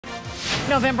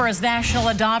November is National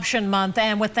Adoption Month,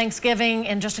 and with Thanksgiving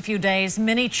in just a few days,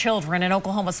 many children in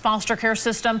Oklahoma's foster care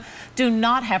system do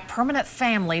not have permanent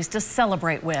families to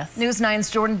celebrate with. News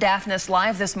 9's Jordan Daphnis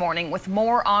live this morning with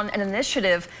more on an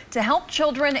initiative to help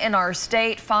children in our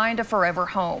state find a forever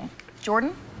home.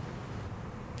 Jordan?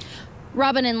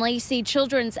 Robin and Lacey,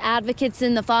 children's advocates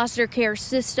in the foster care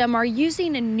system, are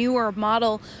using a newer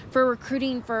model for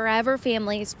recruiting forever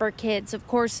families for kids. Of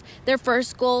course, their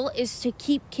first goal is to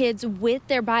keep kids with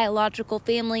their biological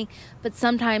family, but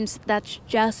sometimes that's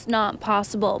just not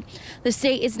possible. The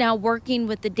state is now working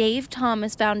with the Dave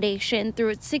Thomas Foundation through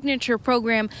its signature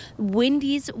program,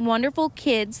 Wendy's Wonderful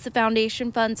Kids. The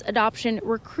foundation funds adoption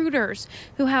recruiters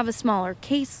who have a smaller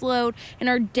caseload and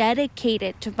are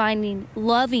dedicated to finding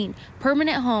loving,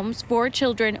 permanent homes for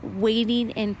children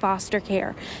waiting in foster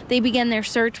care. They begin their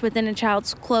search within a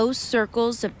child's close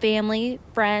circles of family,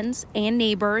 friends, and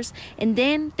neighbors, and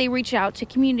then they reach out to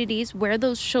communities where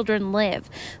those children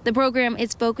live. The program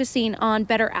is focusing on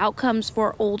better outcomes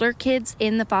for older kids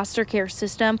in the foster care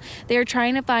system. They are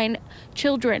trying to find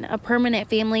children a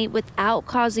permanent family without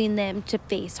causing them to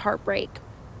face heartbreak.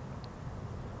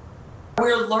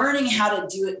 We're learning how to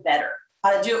do it better,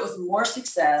 how to do it with more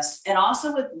success and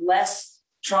also with less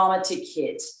trauma to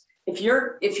kids. If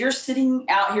you're sitting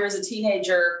out here as a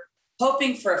teenager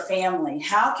hoping for a family,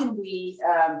 how can we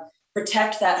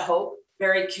protect that hope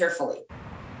very carefully?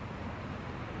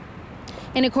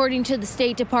 And according to the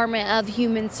State Department of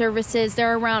Human Services,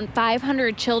 there are around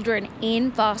 500 children in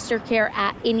foster care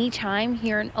at any time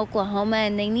here in Oklahoma,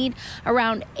 and they need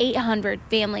around 800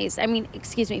 families.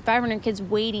 500 kids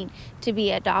waiting to be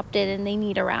adopted, and they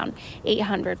need around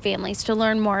 800 families. To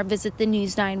learn more, visit the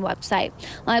News 9 website.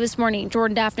 Live this morning,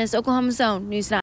 Jordan Daphnis, Oklahoma's Own News 9.